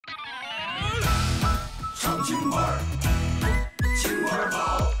青官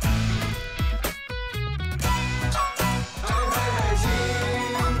好。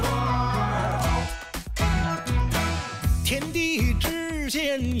 天地之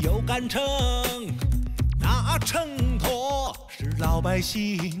间有杆秤，那秤砣是老百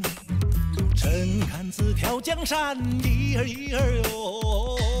姓。沉看字条江山，一儿一儿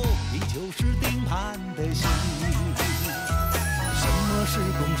哟，你就是定盘的心。什么是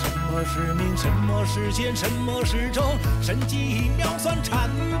公，什么是民，什么是奸，什么是忠？神机妙算铲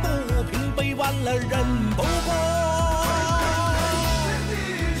不平，背完了人不过。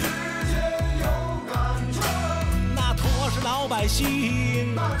 老百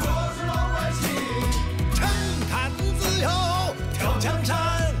姓，那可是老百姓。沉看自由，跳江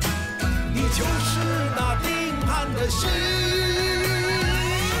山，你就是那定盘的心。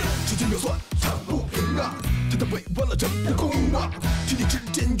神机妙算铲不平啊，他的背完了人不公啊。天地之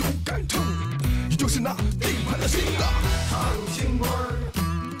间有杆秤，你就是那定盘的心啊。他有清官，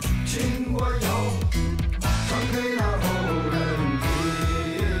清官有，传给那后人听。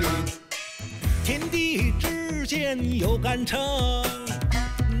天地之间有杆秤，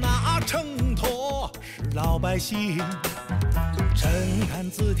那秤砣是老百姓。沉看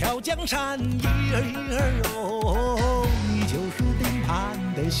字条江山，一儿一儿哟，你就是定盘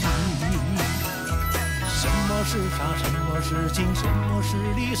的心。什么是傻，什么是情，什么是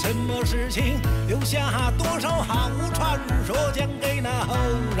理，什么是情？留下多少好传说讲给那后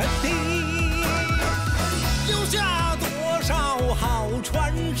人听？留下多少好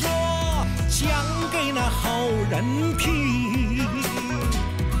传说？ 讲给那后人听，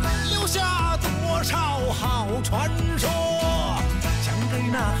留下多少好传说，讲给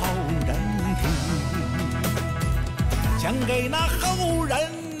那后人听，讲给那后人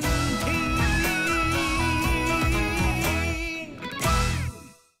听。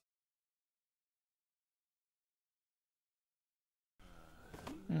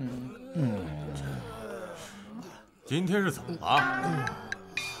今天是怎么了？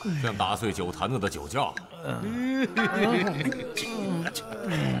 像打碎酒坛子的酒窖，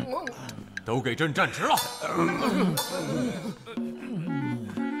都给朕站直了！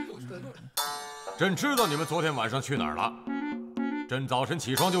朕知道你们昨天晚上去哪儿了。朕早晨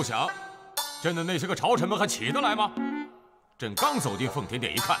起床就想，朕的那些个朝臣们还起得来吗？朕刚走进奉天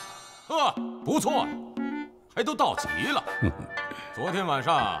殿一看，呵，不错，还都到齐了。昨天晚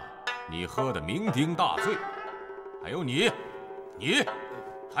上你喝得酩酊大醉，还有你。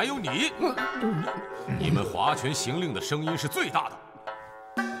 还有你，你们划拳行令的声音是最大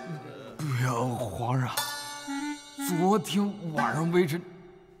的。不要，皇上，昨天晚上微臣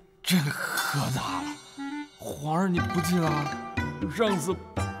真喝大了。皇上你不记得啊？上次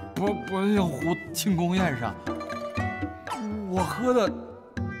伯阳湖庆功宴上，我喝的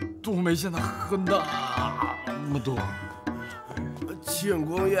都没现在喝那么多。庆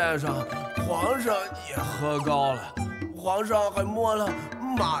功宴上，皇上也喝高了，皇上还摸了。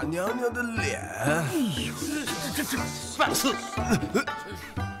 马娘娘的脸，哎呦，这犯事！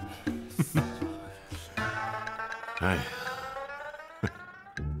哎呀，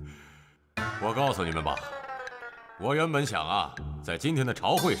我告诉你们吧，我原本想啊，在今天的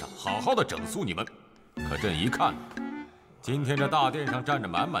朝会上好好的整肃你们，可朕一看，今天这大殿上站着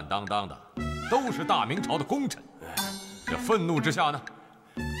满满当当的，都是大明朝的功臣，这愤怒之下呢，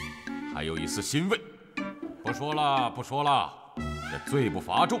还有一丝欣慰。不说了，不说了。 这罪不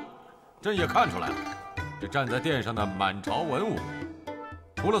罚重，朕也看出来了。这站在殿上的满朝文武，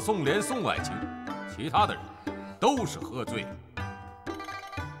除了宋濂、宋爱卿，其他的人都是喝醉了。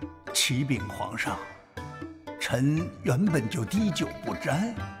启禀皇上，臣原本就滴酒不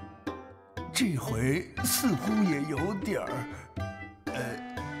沾，这回似乎也有点儿，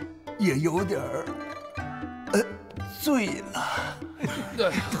醉了。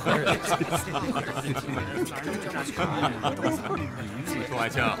 宋爱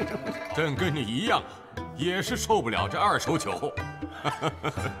卿，朕跟你一样，也是受不了这二手酒。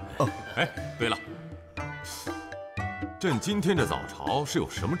哎，对了，朕今天这早朝是有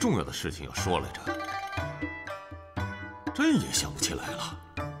什么重要的事情要说来着？朕也想不起来了。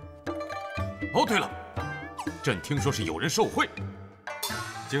哦，对了，朕听说是有人受贿，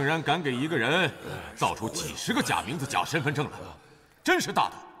竟然敢给一个人造出几10个假名字、假身份证来，真是大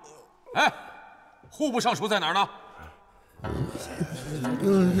胆！哎，户部尚书在哪儿呢？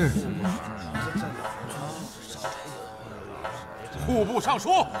户部尚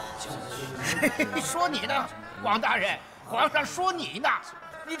书，说你呢，王大人，皇上说你呢，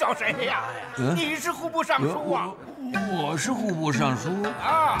你找谁呀？你是户部尚书啊？我是户部尚书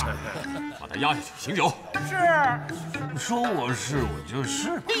啊！把他押下去刑酒。是。说我是我就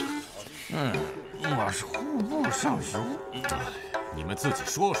是。我是户部尚书。你们自己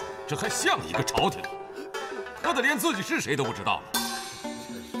说说，这还像一个朝廷？喝得连自己是谁都不知道了。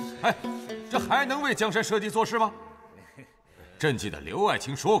哎，这还能为江山社稷做事吗？朕记得刘爱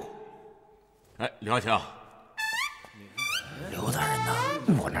卿说过。哎，刘爱卿，刘大人呐，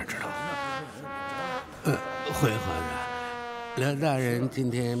我哪知道？回皇上，刘大人今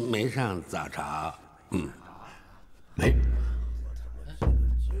天没上早朝。没。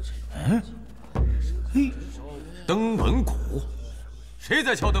嘿，登文鼓，谁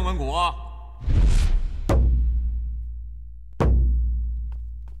在敲登文鼓啊？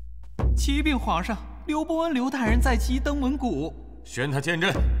启禀皇上，刘伯温刘大人在即登文鼓。宣他见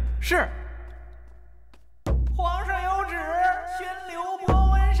朕。是。皇上有旨，宣刘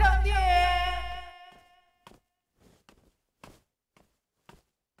伯温上殿。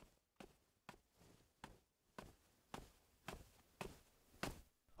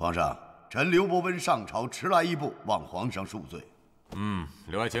皇上，臣刘伯温上朝迟来一步，望皇上恕罪。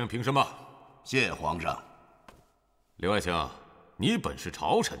刘爱卿凭什么？谢皇上。刘爱卿，你本是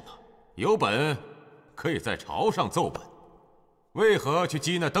朝臣呐，有本可以在朝上奏本，为何去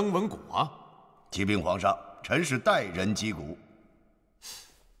击那登文鼓啊？启禀皇上，臣是代人击鼓。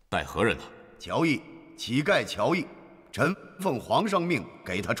代何人呢？乔毅，乞丐乔毅。臣奉皇上命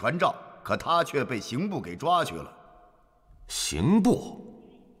给他传诏，可他却被刑部给抓去了。刑部？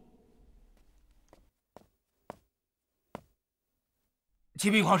启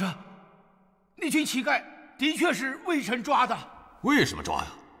禀皇上，那群乞丐的确是微臣抓的。为什么抓呀？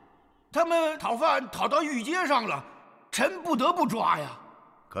他们讨饭讨到御街上了，臣不得不抓呀。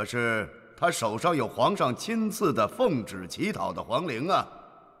可是他手上有皇上亲赐的奉旨乞讨的皇陵啊！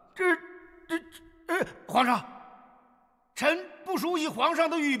皇上，臣不熟悉皇上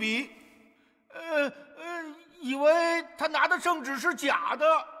的御笔，以为他拿的圣旨是假的。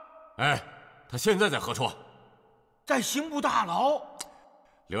哎，他现在在何处？在刑部大牢。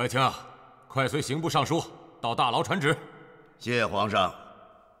刘爱卿，快随刑部尚书到大牢传旨。谢皇上。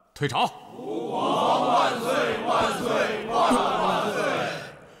退朝。吾皇万岁万岁万岁！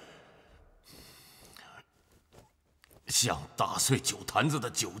像打碎酒坛子的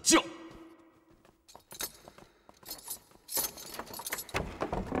酒窖。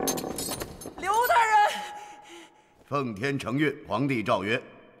刘大人，奉天承运，皇帝诏曰：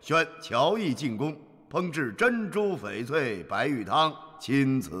宣乔毅进宫，烹制珍珠翡翠白玉汤，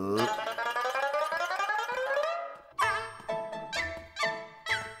钦此。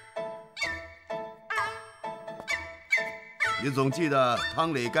你总记得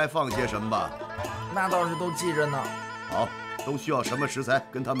汤里该放些什么吧？那倒是都记着呢。好，都需要什么食材，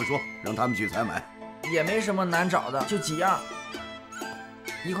跟他们说，让他们去采买。也没什么难找的，就几样。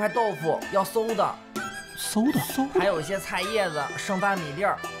一块豆腐要馊的，还有些菜叶子、剩饭米粒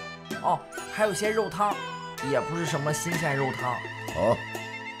儿。哦，还有些肉汤，也不是什么新鲜肉汤。好。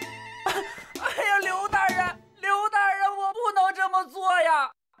哎呀，刘大人，我不能这么做呀！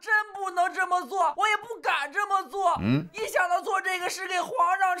真不能这么做，我也不敢这么做。一想到做这个是给皇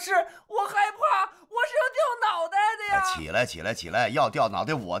上吃，我害怕，我是要掉脑袋的呀！起来，要掉脑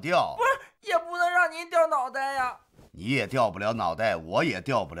袋我掉。不是，也不能让您掉脑袋呀。你也掉不了脑袋，我也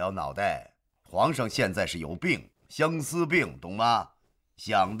掉不了脑袋。皇上现在是有病，相思病，懂吗？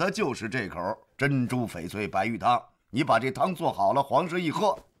想的就是这口珍珠翡翠白玉汤。你把这汤做好了，皇上一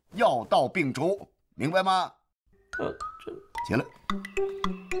喝，药到病除，明白吗？起来。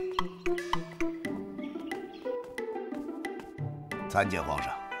参见皇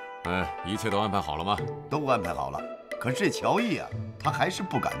上。一切都安排好了吗？都安排好了。可是这乔毅啊，他还是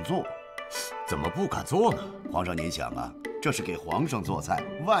不敢做。怎么不敢做呢？皇上，您想啊，这是给皇上做菜，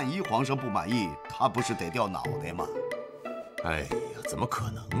万一皇上不满意，他不是得掉脑袋吗？哎呀，怎么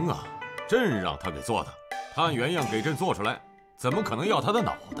可能啊！朕让他给做的，他按原样给朕做出来，怎么可能要他的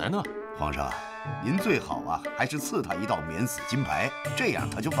脑袋呢？皇上，您最好啊，还是赐他一道免死金牌，这样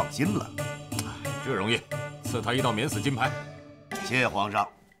他就放心了。这容易，赐他一道免死金牌。谢皇上。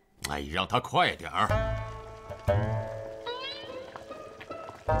哎，让他快点儿。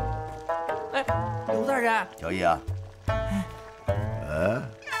哎，刘大人，乔毅啊，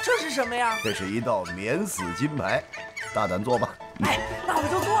这是什么呀？这是一道免死金牌，大胆做吧。哎，那我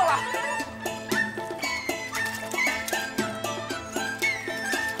就做了。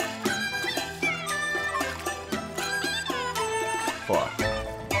嚯，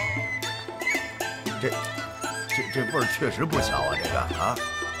这味儿确实不小啊，这个啊，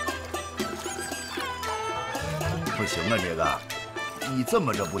不行啊，这个，你这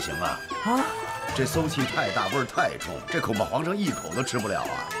么着不行啊。啊，这馊气太大，味儿太冲，这恐怕皇上一口都吃不了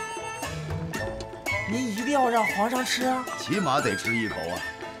啊。您一定要让皇上吃啊？起码得吃一口啊。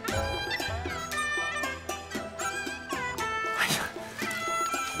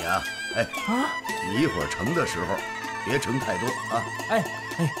你啊，你一会儿盛的时候，别盛太多啊。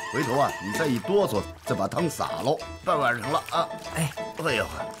回头啊，你再一哆嗦，再把汤洒喽，半碗盛了啊。哎呦。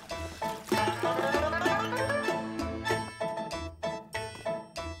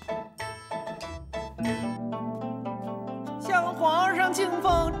 向皇上敬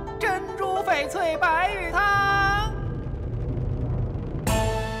奉珍珠翡翠白玉汤。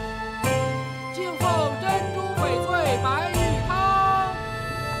敬奉珍珠翡翠白玉汤。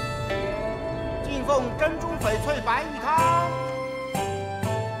敬奉珍珠翡翠白玉汤。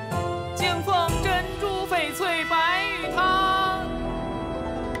敬奉珍珠翡翠白玉汤。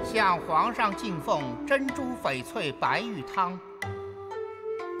向皇上敬奉珍珠翡翠白玉汤。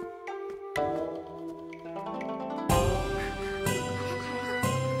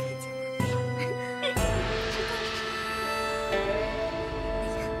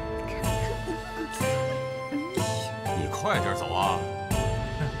 快点走啊！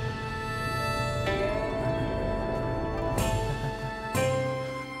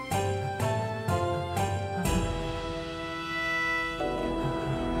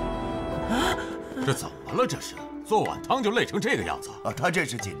这怎么了？这是做碗汤就累成这个样子啊！他这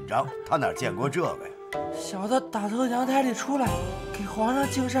是紧张，他哪见过这个呀？小的打从阳台里出来，给皇上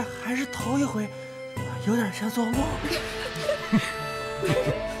敬膳还是头一回，有点像做梦。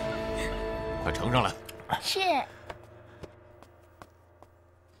快盛上来。是。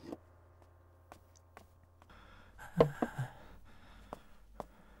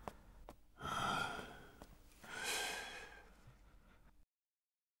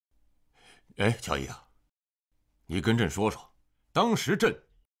 哎，乔姨啊，你跟朕说说，当时朕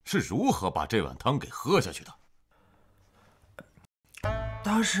是如何把这碗汤给喝下去的？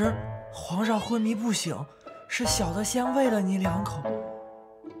当时皇上昏迷不醒，是小的先喂了你2口，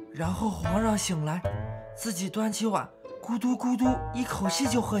然后皇上醒来，自己端起碗，咕嘟咕嘟一口气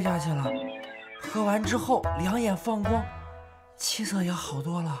就喝下去了。喝完之后2眼放光，气色也好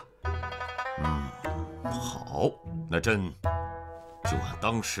多了。好，那朕就按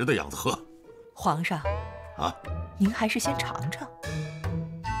当时的样子喝。 皇上，啊，您还是先尝尝。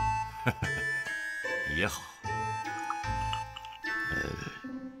也好。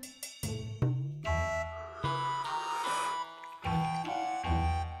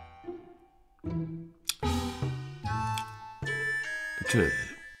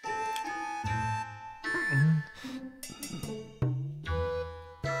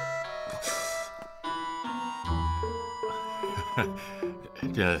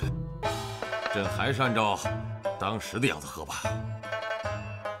这，朕还是按照当时的样子喝吧。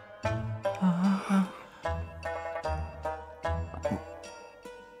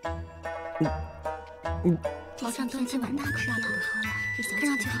皇上端起碗大口大口的喝了，看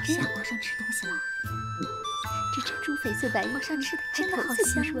上去好像皇上吃东西了。这珍珠翡翠白玉，皇上吃的真的好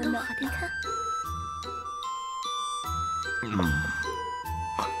香呢。你看，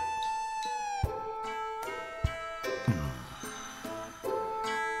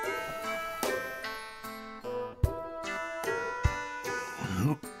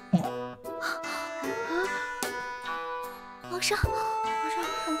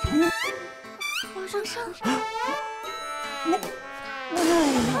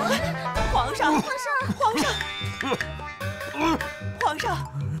皇上，皇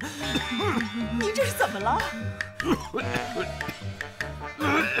上，您这是怎么了？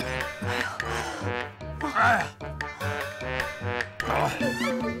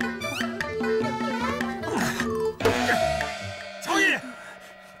乔毅，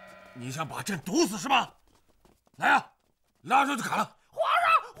你想把朕毒死是吧？来啊，拉出去砍了！皇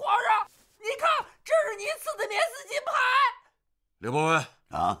上，你看，这是你赐的免死金牌。刘伯温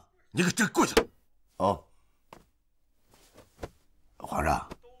啊，你给朕跪下！哦，皇上，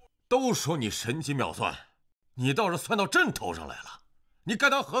都说你神机妙算，你倒是算到朕头上来了，你该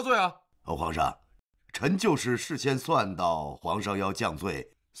当何罪啊？皇上，臣就是事先算到皇上要降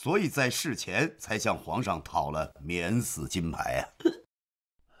罪，所以在事前才向皇上讨了免死金牌啊。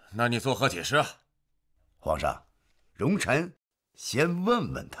那你作何解释啊？皇上，容臣先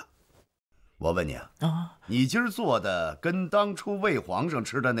问问他。我问你啊，你今儿做的跟当初喂皇上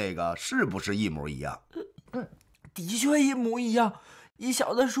吃的那个是不是一模一样？的确一模一样。一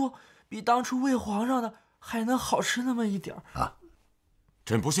小的说，比当初喂皇上的还能好吃那么一点啊。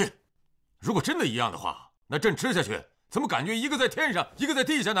朕不信，如果真的一样的话，那朕吃下去怎么感觉一个在天上，一个在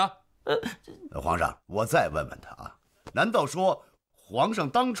地下呢？皇上，我再问问他啊，难道说皇上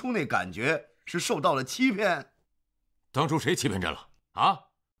当初那感觉是受到了欺骗？当初谁欺骗朕了啊？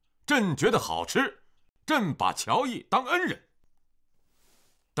朕觉得好吃，朕把乔毅当恩人。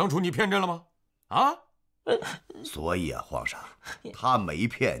当初你骗朕了吗？啊？所以啊，皇上，他没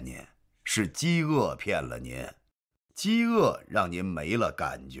骗您，是饥饿骗了您，饥饿让您没了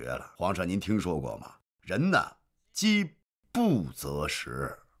感觉了。皇上，您听说过吗？人呐，饥不择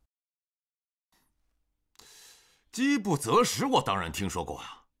食。饥不择食，我当然听说过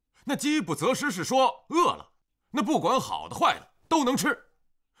啊。那饥不择食是说饿了，那不管好的坏的都能吃，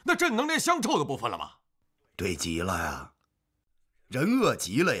那朕能连香臭都不分了吗？对极了呀，人饿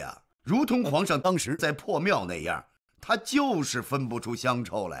极了呀，如同皇上当时在破庙那样，他就是分不出香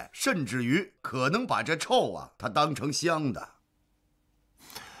臭来，甚至于可能把这臭啊，他当成香的。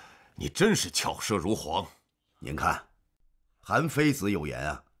你真是巧舌如簧。您看，韩非子有言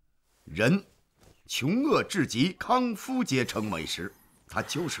啊，人穷饿至极，康夫皆成美食，他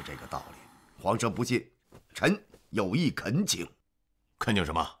就是这个道理。皇上不信，臣有意恳请。恳请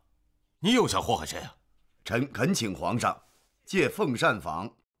什么？你又想祸害谁啊？臣恳请皇上借奉膳坊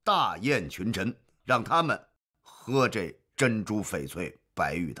大宴群臣，让他们喝这珍珠翡翠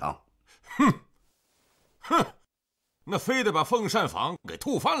白玉汤。哼，那非得把奉膳坊给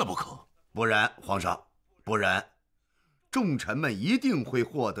吐翻了不可。不然，皇上，不然，众臣们一定会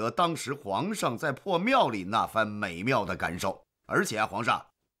获得当时皇上在破庙里那番美妙的感受。而且啊，皇上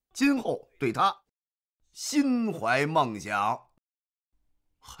今后对他心怀梦想。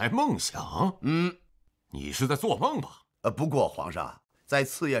还梦想？你是在做梦吧？不过皇上，在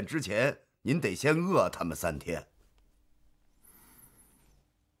赐宴之前，您得先饿他们3天。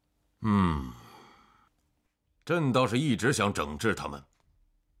朕倒是一直想整治他们。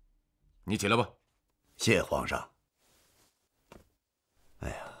你起来吧。谢皇上。哎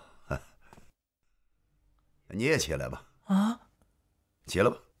呀，你也起来吧。啊，起来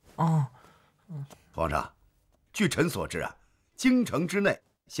吧。哦，皇上，据臣所知啊，京城之内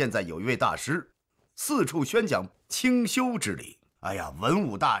现在有一位大师，四处宣讲清修之理。哎呀，文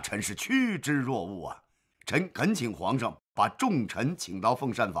武大臣是趋之若鹜啊！臣恳请皇上把众臣请到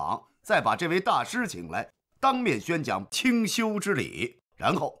奉膳坊，再把这位大师请来，当面宣讲清修之理，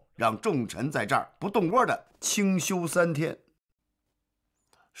然后让众臣在这儿不动窝的清修3天。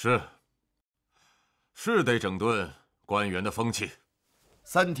是得整顿官员的风气。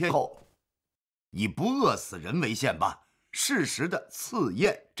3天后，以不饿死人为限吧，适时的赐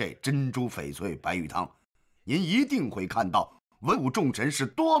宴这珍珠翡翠白玉汤，您一定会看到文武众臣是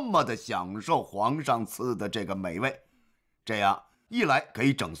多么的享受皇上赐的这个美味。这样一来可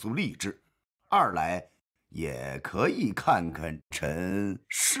以整肃吏治，二来也可以看看臣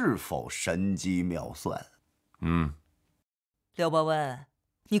是否神机妙算。刘伯温，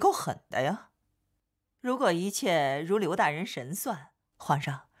你够狠的呀！如果一切如刘大人神算，皇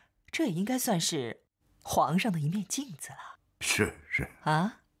上，这也应该算是皇上的一面镜子了。是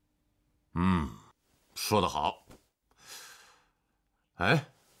啊。说得好。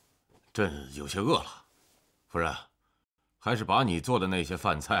哎，朕有些饿了，夫人，还是把你做的那些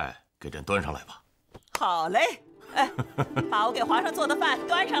饭菜给朕端上来吧。好嘞，哎，把我给皇上做的饭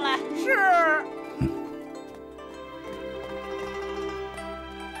端上来。是。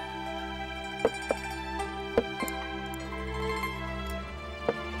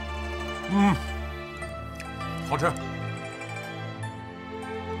好吃。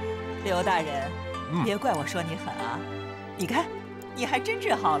刘大人，别怪我说你狠啊！你看，你还真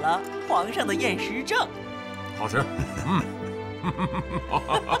治好了皇上的厌食症。好吃。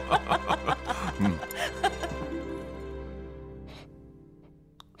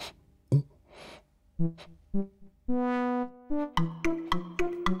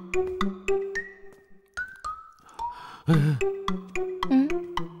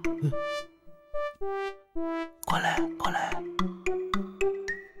过来。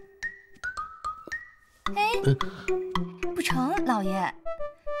哎，不成，老爷，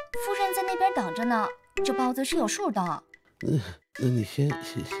夫人在那边等着呢，这包子是有数的。那你先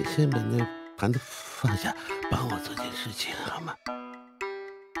把那盘子放下，帮我做件事情好吗？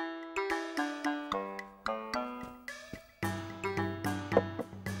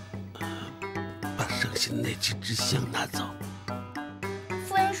把剩下的那几支香拿走。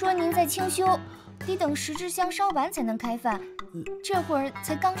夫人说您在清修，得等10支香烧完才能开饭，这会儿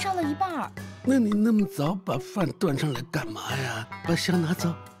才刚烧了一半。那你那么早把饭端上来干嘛呀？把香拿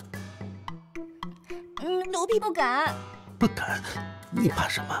走。奴婢不敢。不敢？你怕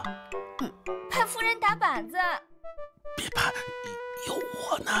什么？怕夫人打板子。别怕，有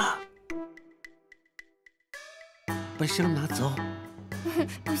我呢。把香拿走。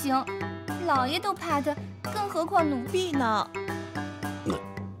不行，老爷都怕他，更何况奴婢呢？那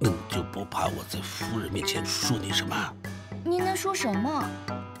你就不怕我在夫人面前说你什么？您能说什么？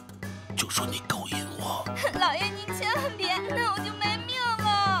就说你勾引我。老爷您千万别，那我就没命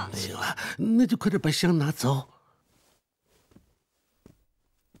了。那就快点把香拿走。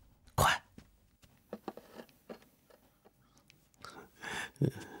快！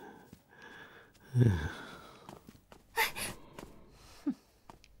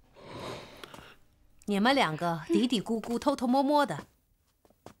你们两个嘀嘀咕咕、偷偷摸摸的，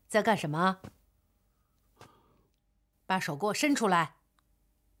在干什么？把手给我伸出来！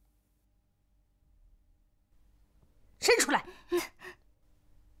伸出来！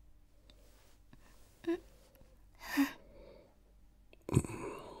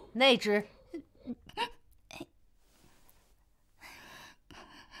那只。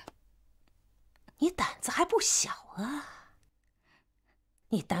你胆子还不小啊！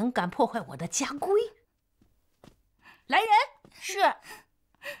你胆敢破坏我的家规？来人！是，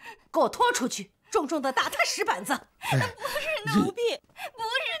给我拖出去，重重的打他10板子！不是奴婢，不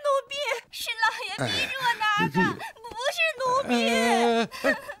是奴婢，是老爷逼着我拿的，不是奴婢。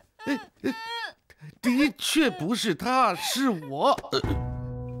的确不是他，是我。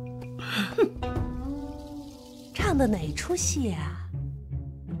唱的哪出戏啊？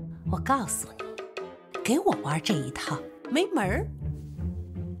我告诉你，给我玩这一套没门儿。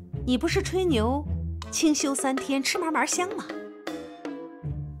你不是吹牛清修3天吃嘛嘛香吗？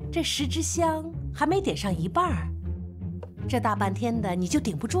这10支香还没点上一半，这大半天的你就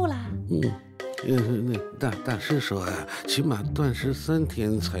顶不住啦？那大师说呀，起码断食3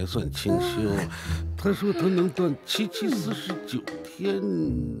天才算清修。他说他能断7749天。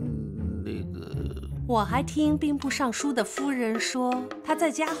那个，我还听兵部尚书的夫人说，他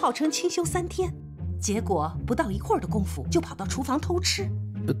在家号称清修3天，结果不到一会儿的功夫就跑到厨房偷吃。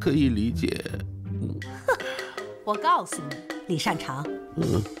可以理解。我告诉你，李善长，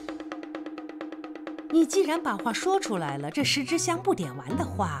你既然把话说出来了，这10支香不点完的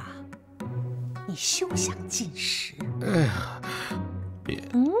话，你休想进食。哎呀，别。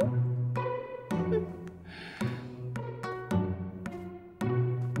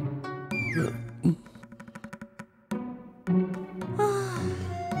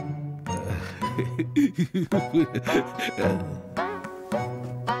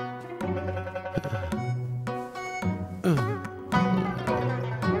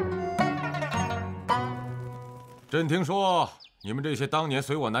朕听说你们这些当年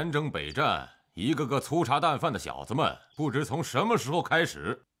随我南征北战，一个个粗茶淡饭的小子们，不知从什么时候开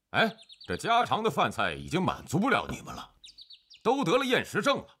始，这家常的饭菜已经满足不了你们了，都得了厌食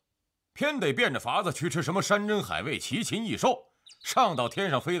症了，偏得变着法子去吃什么山珍海味、奇禽异兽，上到天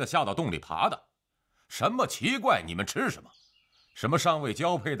上飞的，下到洞里爬的，什么奇怪你们吃什么？什么尚未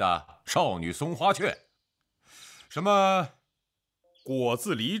交配的少女松花雀，什么果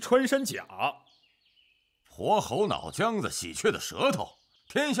子狸穿山甲，活猴脑浆子、喜鹊的舌头，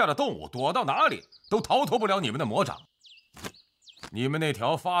天下的动物躲到哪里都逃脱不了你们的魔掌。你们那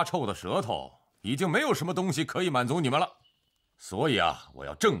条发臭的舌头已经没有什么东西可以满足你们了，所以啊，我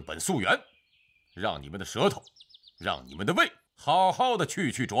要正本溯源，让你们的舌头，让你们的胃好好的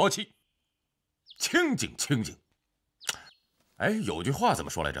去浊气，清净清净。有句话怎么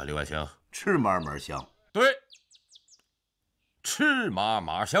说来着？刘爱卿，吃嘛嘛香。对，吃嘛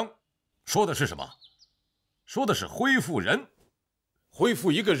嘛香，说的是什么？说的是恢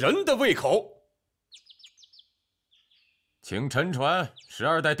复一个人的胃口。请臣传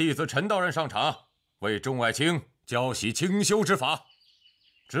12代弟子陈道人上场，为众爱卿教习清修之法。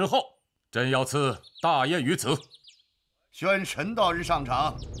之后，朕要赐大宴于此。宣陈道人上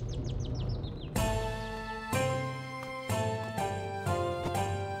场。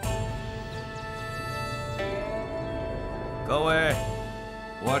各位，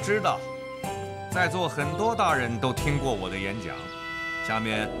我知道，在座很多大人都听过我的演讲，下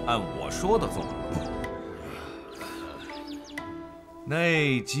面按我说的做。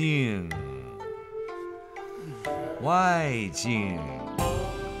内静，外静，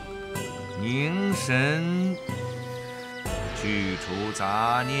凝神，去除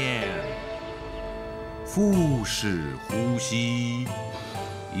杂念，腹式呼吸，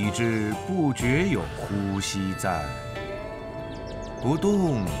以致不觉有呼吸在。不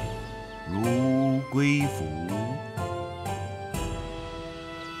动如龟伏，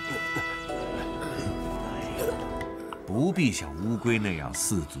不必像乌龟那样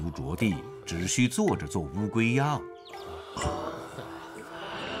四足着地，只需坐着做乌龟样。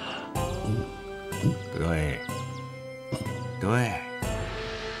对，对。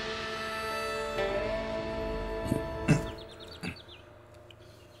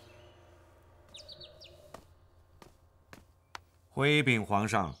回禀皇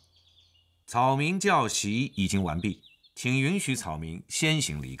上，草民教习已经完毕，请允许草民先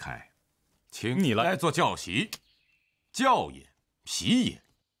行离开。请你来做教习，教也，习也，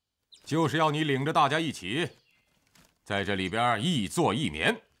就是要你领着大家一起，在这里边一坐一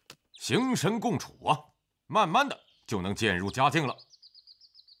眠，形神共处啊，慢慢的就能渐入佳境了。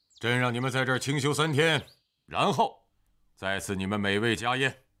朕让你们在这儿清修3天，然后再赐你们美味佳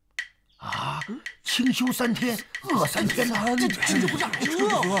宴。啊，清修3天，饿3天呢？这不让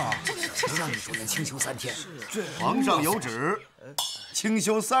饿啊！谁让你说能清修3天？皇上有旨，清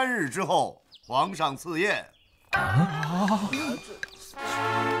修3日之后，皇上赐宴。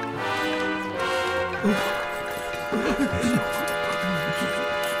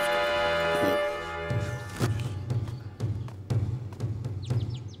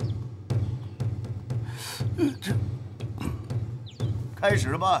开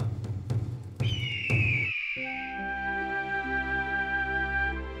始吧。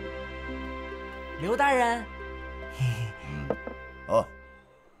刘大人。哦。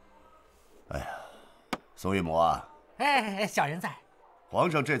哎呀，宋玉母啊。哎，小人在。皇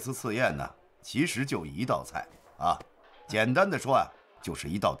上这次赐宴呢，其实就1道菜啊，简单的说啊，就是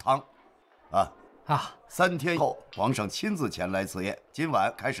1道汤，啊，3天后皇上亲自前来赐宴，今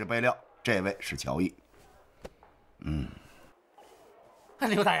晚开始备料。这位是乔毅。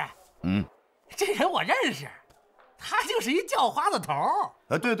刘大人，这人我认识，他就是一叫花子头。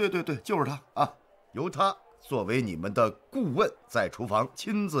对，就是他啊，由他作为你们的顾问，在厨房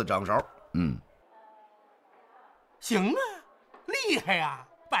亲自掌勺。行啊，厉害呀，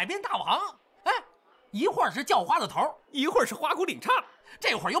百变大王！哎，一会儿是叫花子头，一会儿是花鼓领唱，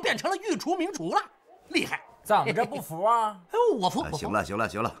这会儿又变成了御厨名厨了，厉害！怎么着不服啊？我服。行了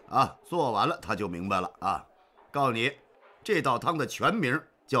啊，做完了他就明白了啊。告诉你，这道汤的全名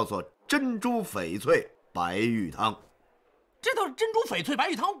叫做珍珠翡翠白玉汤。这道珍珠翡翠白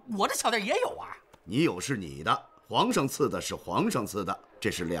玉汤，我这小店也有啊。你有是你的，皇上赐的是皇上赐的，这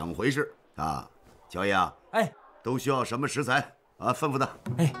是2回事啊。乔爷啊，哎，都需要什么食材啊？吩咐他。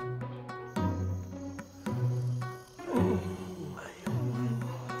哎。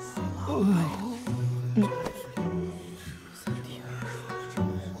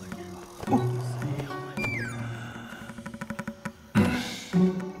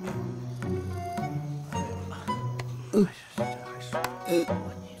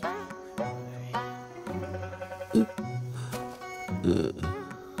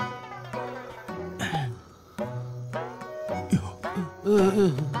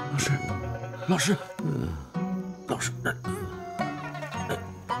老师，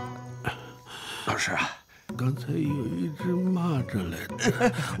啊，刚才有一只蚂蚱来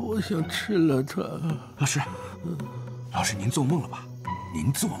的，我想吃了它。老师，您做梦了吧？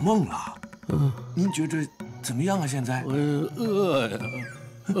您做梦了？您觉着怎么样啊？现在？我饿呀，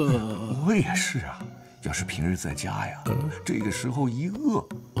我也是啊。要是平日在家呀，这个时候一饿，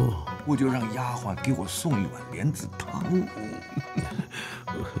我就让丫鬟给我送1碗莲子汤。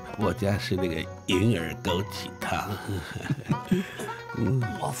我家是那个银耳枸杞汤。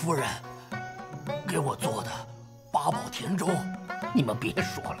我夫人给我做的8宝甜粥，你们别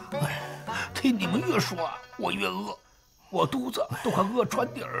说了，听你们越说我越饿，我肚子都快饿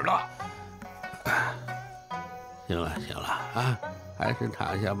穿底儿了。行了啊，还是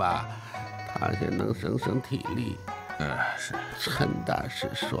躺下吧，躺下能省体力。是陈大师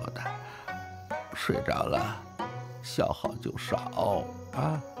说的，睡着了消耗就少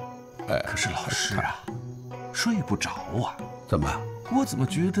啊。可是老师啊，睡不着啊。怎么？我怎么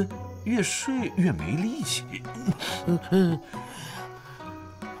觉得越睡越没力气？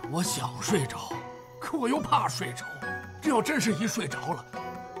我想睡着，可我又怕睡着。这要真是一睡着了，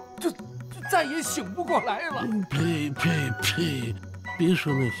就再也醒不过来了。呸！别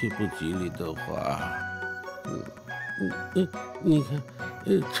说那些不吉利的话。你看，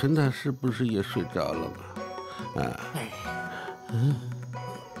陈大师不是也睡着了吗？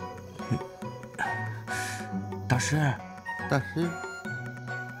大师，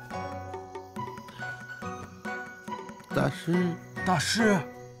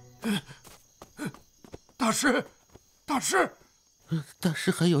大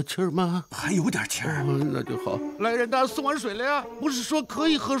师还有气儿吗？还有点气儿。那就好。来人呐，送碗水来呀！不是说可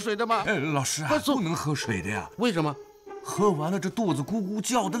以喝水的吗？老师啊，不能喝水的呀。为什么？喝完了这肚子咕咕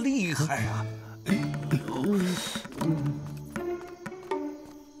叫的厉害呀。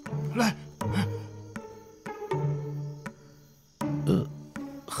来，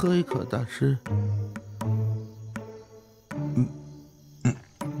喝一口，大师。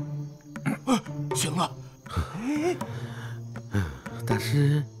行了。大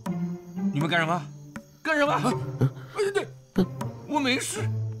师，你们干什么？干什么？我没事。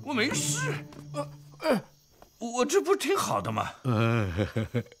我这不是挺好的吗？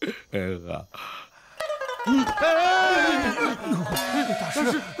大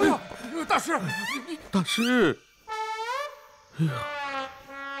师，哎呀，大师，大师，哎呀，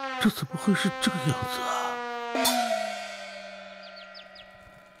这怎么会是这个样子啊？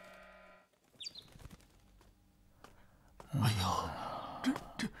哎呦，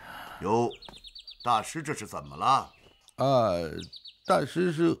这哟，大师这是怎么了？大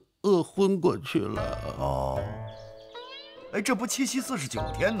师是饿昏过去了。哦，哎，这不7夕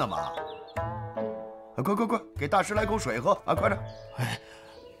49天呢吗？快，给大师来口水喝啊！快点。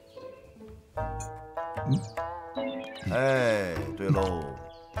哎，对喽，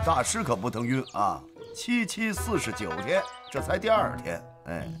大师可不能晕啊！7七49天，这才第2天。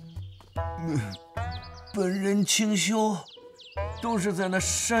哎，本人清修，都是在那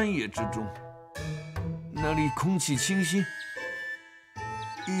山野之中，那里空气清新，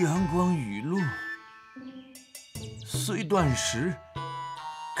阳光雨露，虽断食，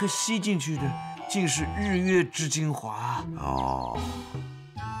可吸进去的竟是日月之精华。哦，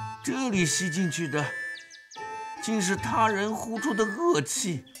这里吸进去的，竟是他人呼出的恶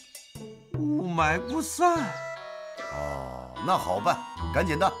气，雾霾不散。哦，那好办，赶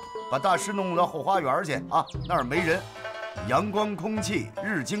紧的，把大师弄到后花园去啊，那儿没人，阳光、空气、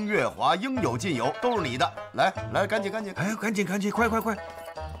日精月华，应有尽有，都是你的。来，赶紧！哎，赶紧，快！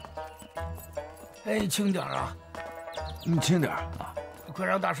哎，轻点啊！你轻点啊！快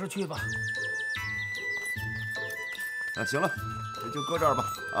让大师去吧。啊，行了，这就搁这儿吧。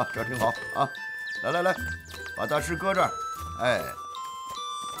啊，这儿挺好啊。来，把大师搁这儿。哎，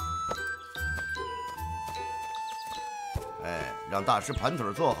让大师盘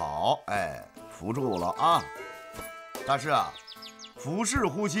腿坐好。哎，扶住了啊。大师啊，腹式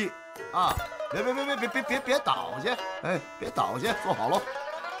呼吸啊，别倒下。哎，别倒下，坐好喽。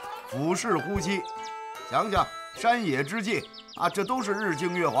腹式呼吸，想想山野之际啊，这都是日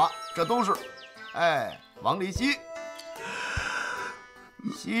精月华，这都是。哎，往里吸。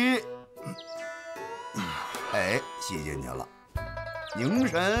吸，哎，吸进去了，凝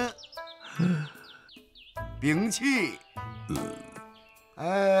神，屏气，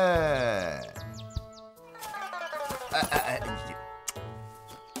哎，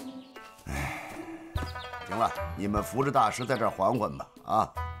行了，你们扶着大师在这儿缓缓吧，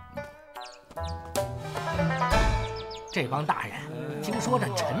啊。这帮大人听说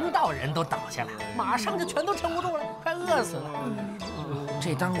这陈道人都倒下了，马上就全都撑不住了，快饿死了。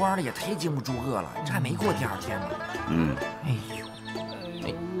这当官的也忒经不住饿了，这还没过第2天呢。哎呦，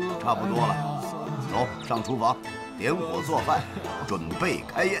差不多了，走上厨房，点火做饭，准备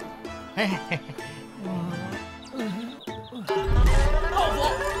开宴。老祖，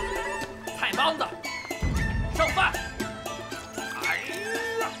菜帮子，上饭。哎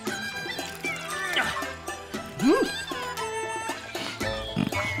呀，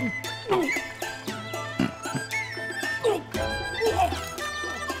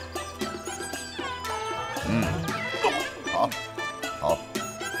好。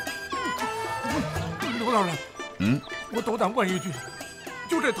刘大人，我斗胆问一句，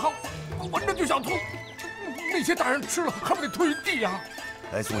就这汤，我闻着就想吐。那些大人吃了还不得吐一地呀？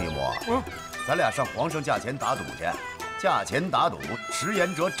哎，宋一模，咱俩上皇上驾前打赌去，驾前打赌，食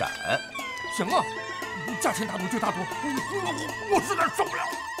言者斩。行啊，驾前打赌就打赌，我实在受不了。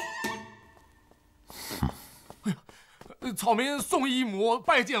哎呀，草民宋一模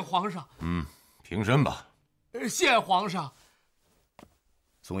拜见皇上。平身吧。谢皇上。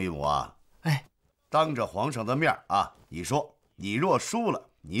宋一模啊，当着皇上的面啊，你说你若输了，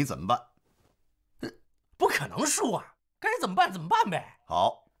你怎么办？不可能输啊，该怎么办怎么办呗。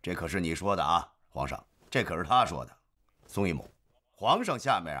好，这可是你说的啊，皇上，这可是他说的。宋一模，皇上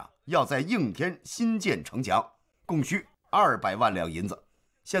下面啊要在应天新建城墙，共需200万两银子，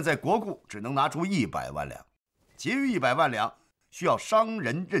现在国库只能拿出100万两，其余100万两需要商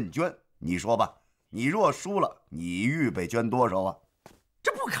人认捐。你说吧，你若输了，你预备捐多少啊？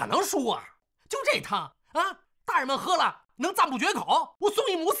这不可能输啊！就这汤啊，大人们喝了能赞不绝口，我宋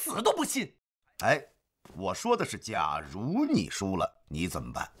一模死都不信。哎，我说的是，假如你输了，你怎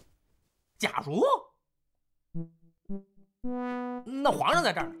么办？假如？那皇上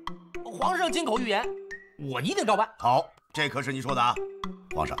在这儿呢，皇上金口玉言，我一定照办。好，这可是你说的啊，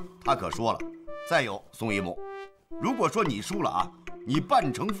皇上他可说了。再有，宋一模，如果说你输了啊，你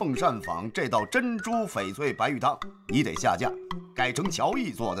扮成凤膳坊这道珍珠翡翠白玉汤，你得下架，改成乔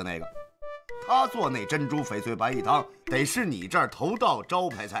毅做的那个。他做那珍珠翡翠白玉汤，得是你这儿头道招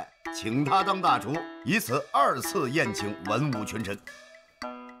牌菜，请他当大厨，以此2次宴请文武群臣。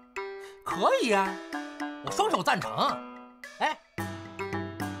可以啊，我双手赞成。哎，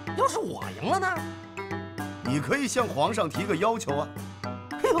要是我赢了呢？你可以向皇上提个要求啊。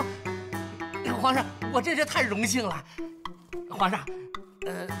哎呦，皇上，我真是太荣幸了。皇上，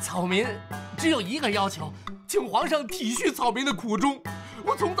草民只有一个要求，请皇上体恤草民的苦衷。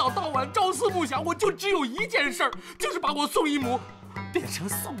我从早到晚朝思暮想，我就只有一件事儿，就是把我宋一母变成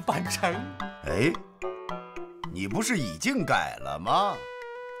宋半成。哎，你不是已经改了吗？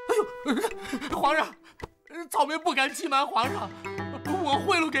哎呦，皇上，草民不敢欺瞒皇上，我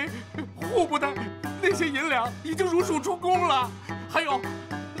贿赂给户部的那些银两已经如数出宫了，还有，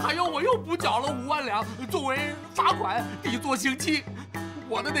我又补缴了5万两作为罚款，抵作刑期。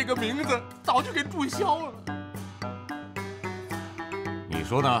我的那个名字早就给注销了。你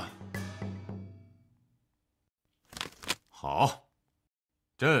说呢？好，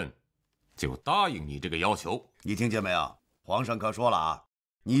朕就答应你这个要求。你听见没有？皇上可说了啊，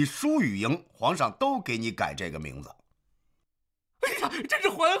你输与赢，皇上都给你改这个名字。哎呀，这是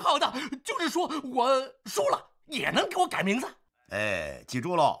很好的，就是说我输了也能给我改名字。哎，记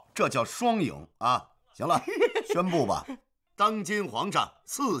住喽，这叫双赢啊！行了，宣布吧。当今皇上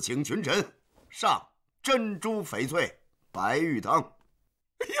赐请群臣上珍珠翡翠白玉汤。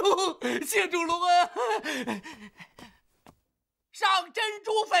哎呦，谢主隆恩！上珍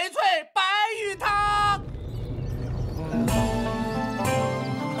珠翡翠白玉汤。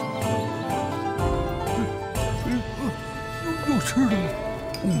有吃的了，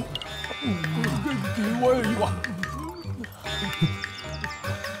给我也一碗。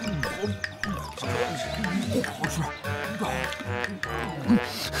好吃。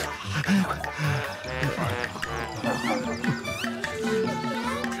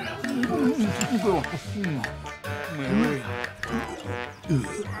给我，美味呀！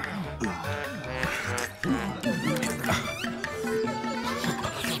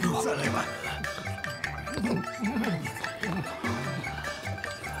再来一碗。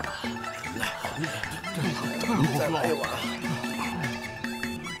再来一碗。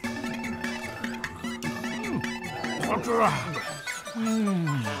好吃啊！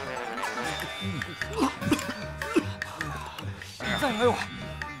再来一碗。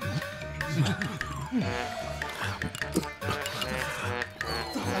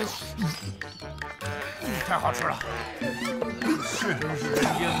太好吃了！是，真是人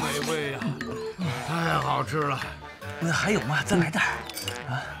间美味呀！太好吃了！那还有吗？再来点儿。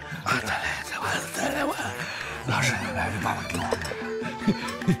再来碗。老师，来，爸爸给我。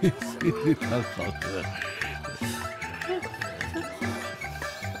太好吃了！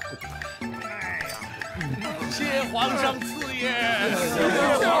谢皇上赐宴！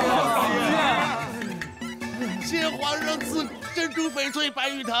谢皇上赐珍珠翡翠白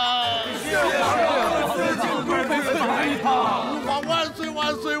玉汤！谢皇上赐珍珠翡翠白玉汤！吾皇万岁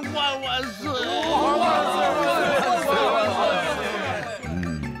万岁万万岁！吾皇万岁万岁万岁！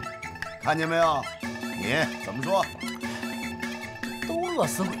看见没有？你怎么说？都饿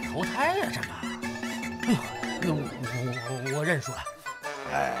死鬼投胎呀！这个，哎呦，我认输了。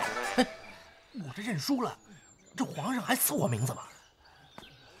哎，我这认输了，这皇上还赐我名字吗？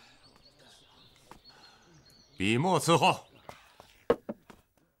笔墨伺候。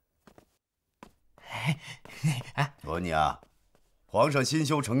我问你啊，皇上新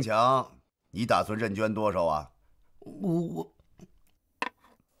修城墙，你打算认捐多少啊？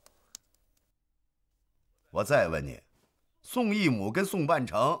我再问你，宋一母跟宋半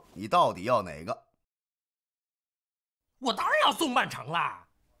成，你到底要哪个？我当然要宋半成啦！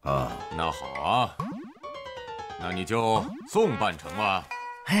啊，那好啊，那你就宋半成吧。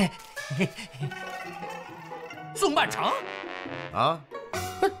宋半成？啊？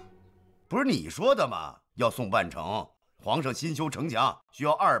不是你说的吗？要宋半成，皇上新修城墙需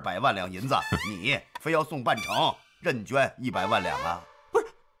要200万两银子，你非要宋半成，认捐100万两啊？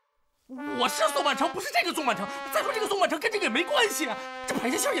我是宋半成，不是这个宋半成。再说这个宋半成跟这个也没关系啊，这百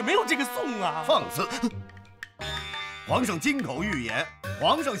家姓也没有这个宋啊。放肆！皇上金口玉言，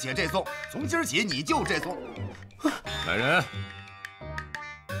皇上写这宋，从今儿起你就这宋。来人，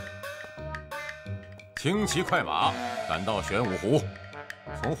轻骑快马赶到玄武湖，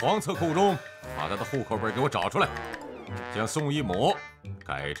从皇册库中把他的户口本给我找出来，将宋一母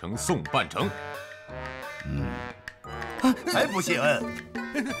改成宋半成。还不谢恩？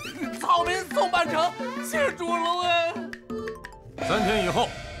草民宋半成，谢主隆恩。 3天以后，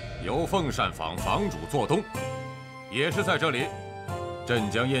由凤膳坊坊主做东，也是在这里，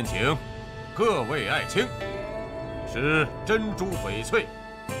朕将宴请各位爱卿，吃珍珠翡翠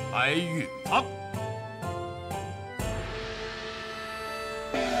白玉汤。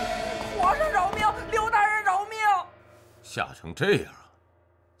皇上饶命！刘大人饶命！吓成这样啊？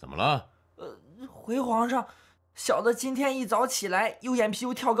怎么了？回皇上，小的今天一早起来，右眼皮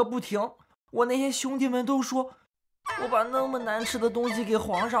又跳个不停。我那些兄弟们都说，我把那么难吃的东西给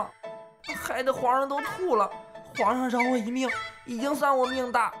皇上，害得皇上都吐了。皇上饶我一命，已经算我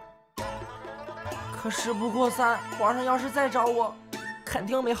命大。可事不过三，皇上要是再找我，肯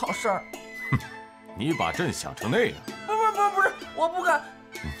定没好事儿。哼，你把朕想成那样？不是，我不敢。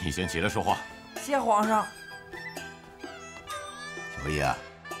你先起来说话。谢皇上。小易啊，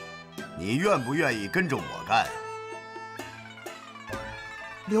你愿不愿意跟着我干啊？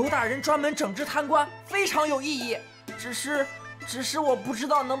刘大人专门整治贪官，非常有意义。只是我不知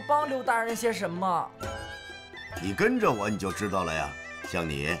道能帮刘大人些什么。你跟着我，你就知道了呀。像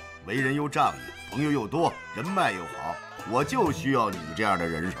你为人又仗义，朋友又多，人脉又好，我就需要你这样的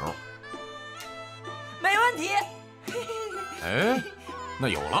人手。没问题。哎，那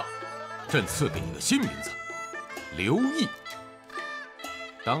有了，朕赐给你个新名字，刘毅，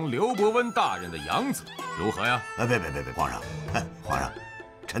当刘伯温大人的养子，如何呀？别，皇上，皇上，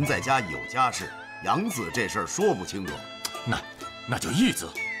臣在家有家室，养子这事儿说不清楚。那就义子。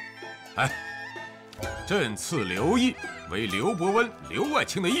哎，朕赐刘毅为刘伯温、刘爱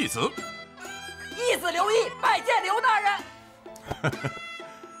卿的义子。义子刘毅拜见刘大人。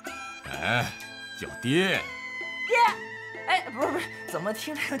哎，叫爹。爹。哎，不是，怎么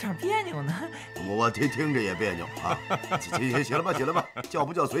听着有点别扭呢？我听着也别扭啊。起来吧，叫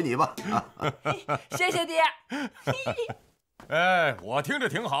不叫随你吧。谢谢爹。哎，我听着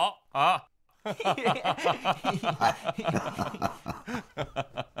挺好啊。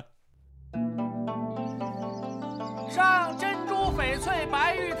上珍珠翡翠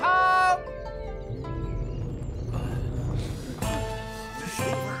白玉汤。这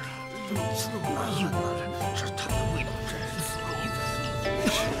味儿啊，这么硬啊！这汤的味道真是有意思。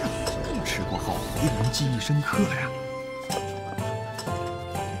是啊，吃过后令人记忆深刻呀。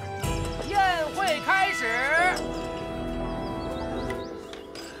宴会开始。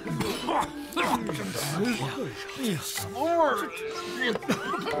哎呀，什么味儿？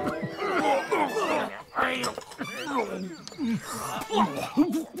哎呀，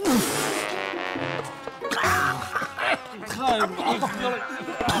太麻烦了。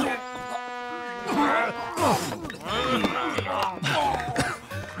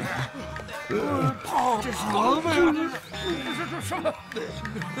这什么味啊？这什么？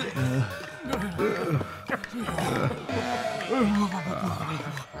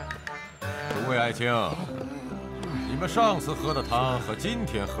诸位爱卿，你们上次喝的汤和今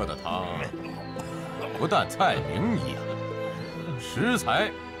天喝的汤，不但菜名一样，食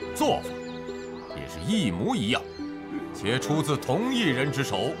材、做法也是一模一样，且出自同一人之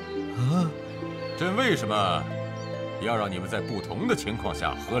手。朕为什么要让你们在不同的情况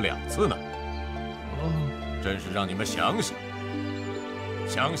下喝2次呢？朕是让你们想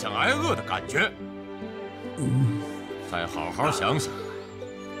想挨饿的感觉，再好好想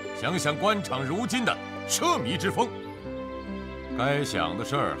想官场如今的奢靡之风。该想的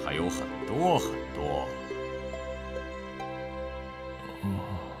事儿还有很多很多。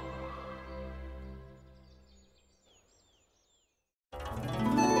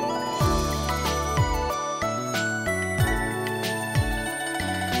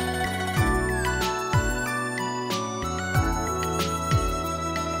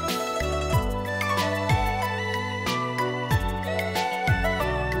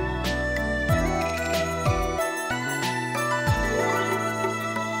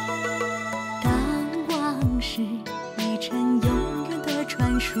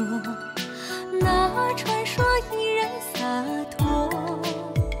那传说依然洒脱，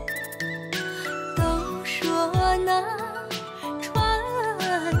都说那传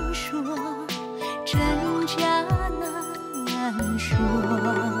说真假难说，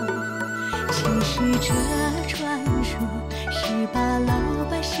其实这传说是把老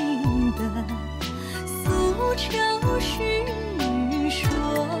百姓的诉求叙说，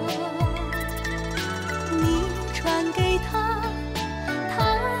你传给他，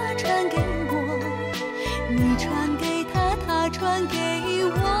他传给我，你传给他，他传给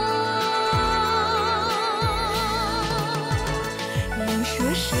我。人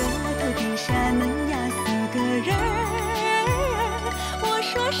说舌头底下能压4个人，我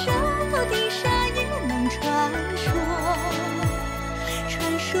说舌头底下